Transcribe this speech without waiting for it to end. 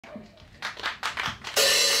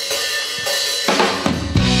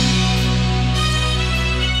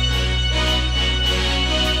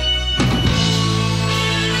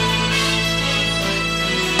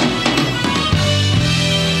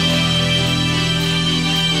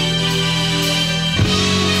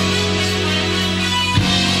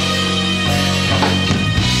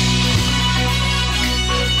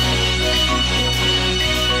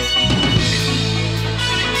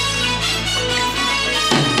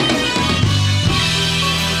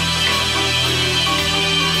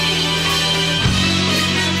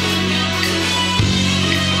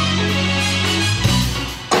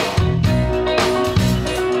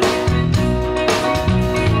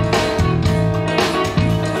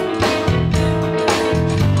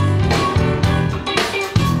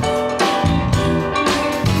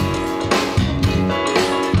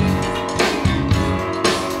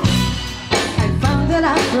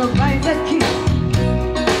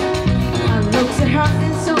heart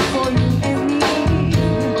and soul for you and me.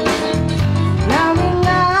 Now we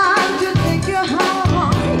love to take you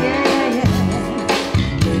home, yeah, yeah.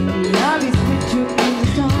 Love is with you in the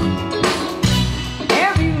storm.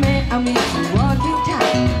 Every man I meet you walking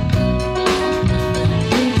time.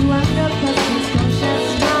 Leave you under person's conscious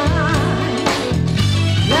mind.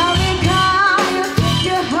 Now we come to take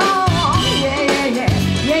you home, yeah, yeah, yeah,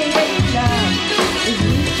 yeah, yeah. Love is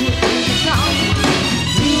with you in the storm.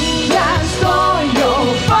 Just on your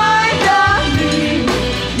finally,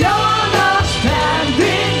 you're not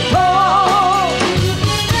standing tall.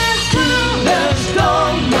 Just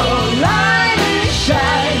on your light and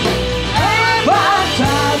shine, ever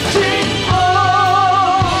touching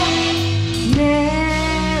all.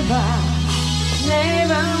 Never,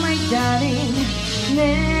 never, my darling,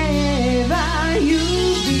 never you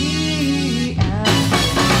be out.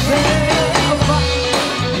 Never,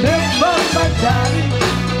 never, my darling.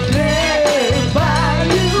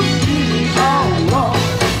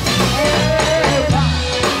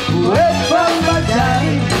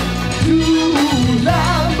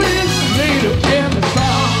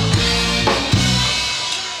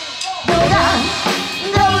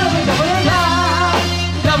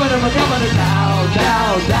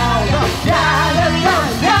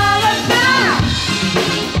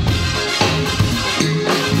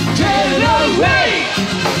 Getaway!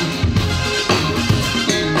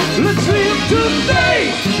 Let's live today!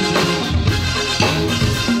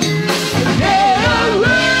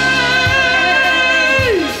 Getaway!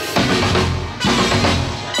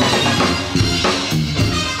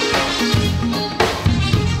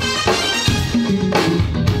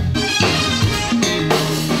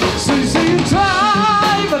 So you say you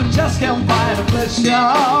try, but just can't find a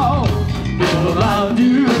pleasure. People around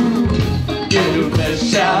you, get a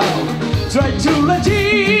pleasure. Try to let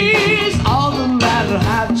ease all the matter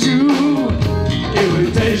how to.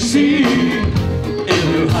 Irritation, it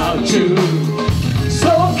will how to.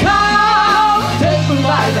 So come, take me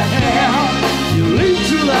by the hand. You lead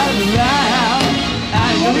to that land. I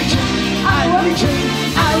know you can, I know you can,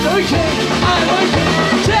 I know you can, I know you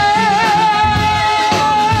can.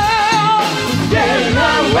 Get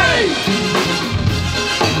away.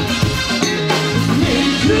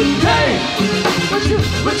 Need to pay.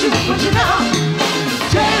 What you know?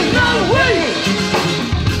 Get away.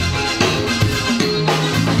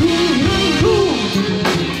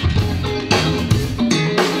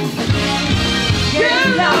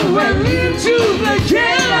 Get away into the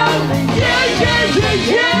getaway. Yeah, yeah, yeah,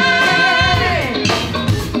 yeah.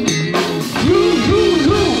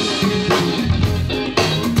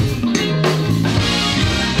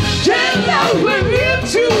 Get away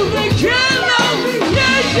into the getaway.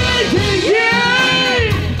 Yeah, yeah, yeah, yeah.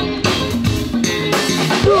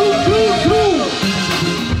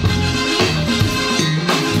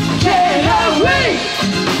 Get away!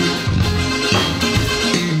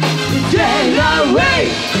 Get away!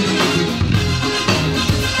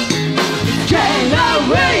 Get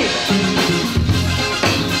away!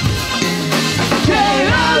 Get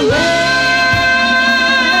away!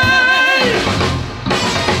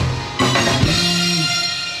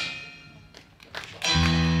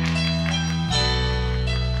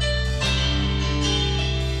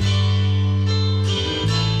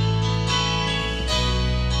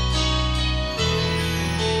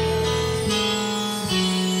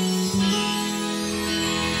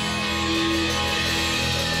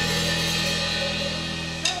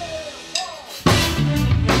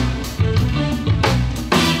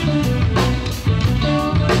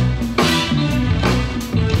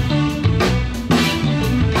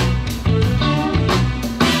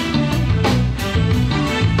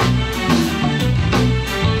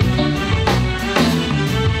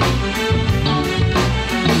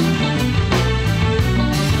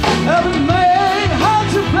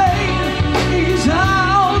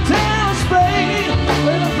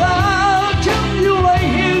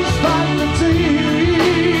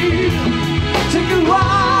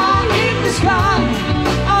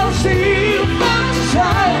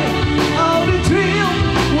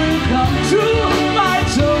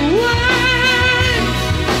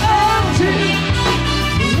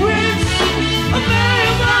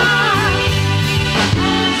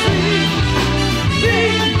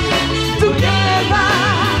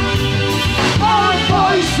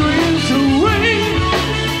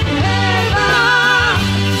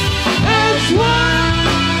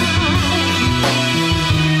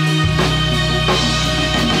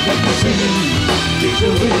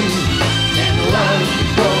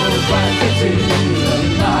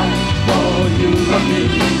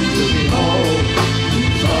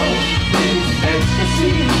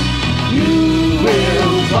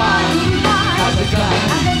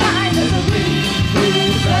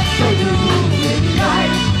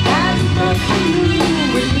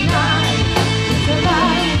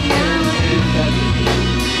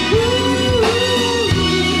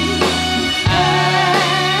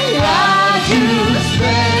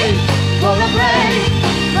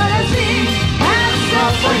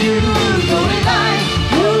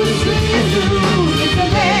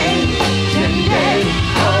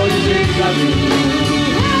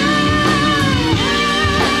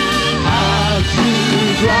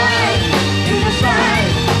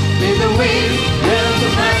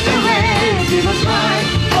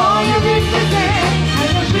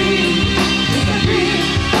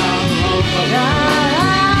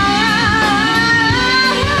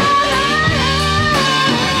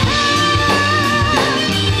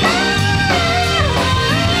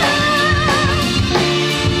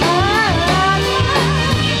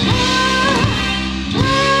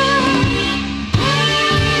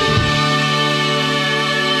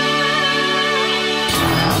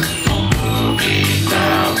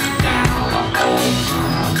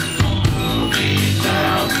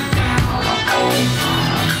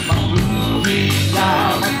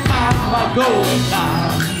 go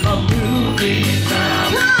now, a movie now.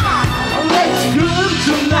 Let's groove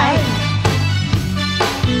tonight.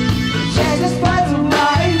 Share the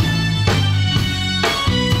spotlight.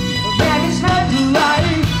 Baby, it's not too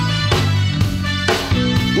late.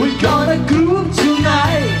 We're gonna groove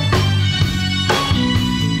tonight.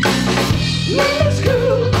 Let's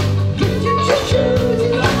groove. Get your shoes.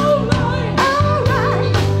 Alright,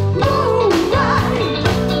 alright, alright.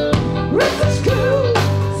 Let's groove.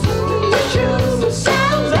 Get your shoes. It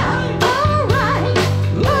sounds like alright,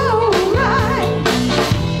 alright.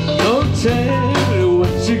 Don't tell me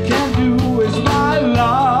what you can do is my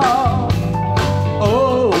love.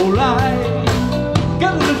 Alright,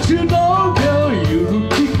 gotta let you know, girl, you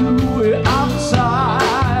keep it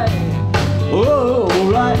outside.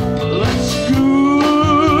 Alright, let's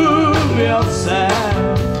groove outside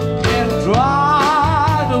and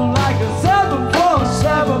drive them like a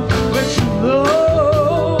 747, but you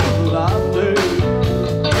know I'm there.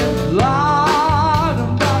 And light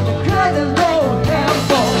them down the crazy road and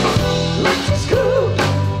fall. Let's just groove.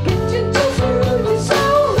 Get your shoes. It's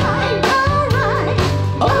alright, alright,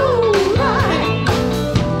 alright.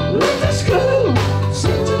 Let's just groove.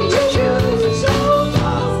 Sit in your shoes. It's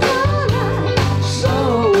alright, so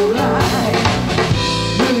right.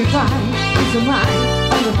 Really fine, it's a mine.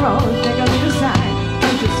 On the road, take a little sign.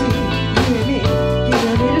 Don't you see? You and me, give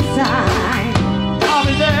a little sign. I'll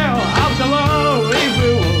be there after love if we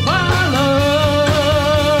will find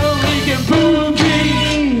love. We can boogie.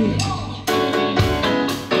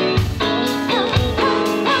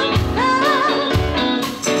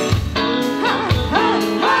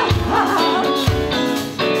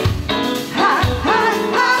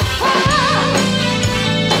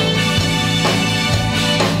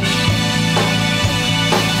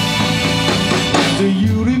 Do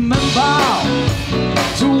you remember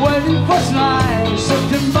 21st night,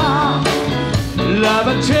 September? Love a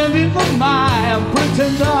change in my mind,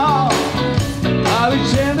 pretender. I'll be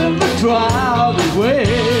changing the crowd away.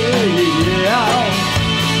 Yeah,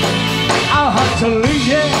 I'll have to leave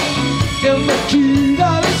you in the key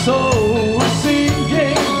of the soul,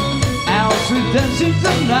 singing out to dancing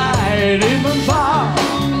tonight in the bar.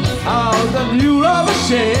 How the new love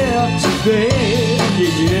share today.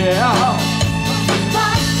 Yeah.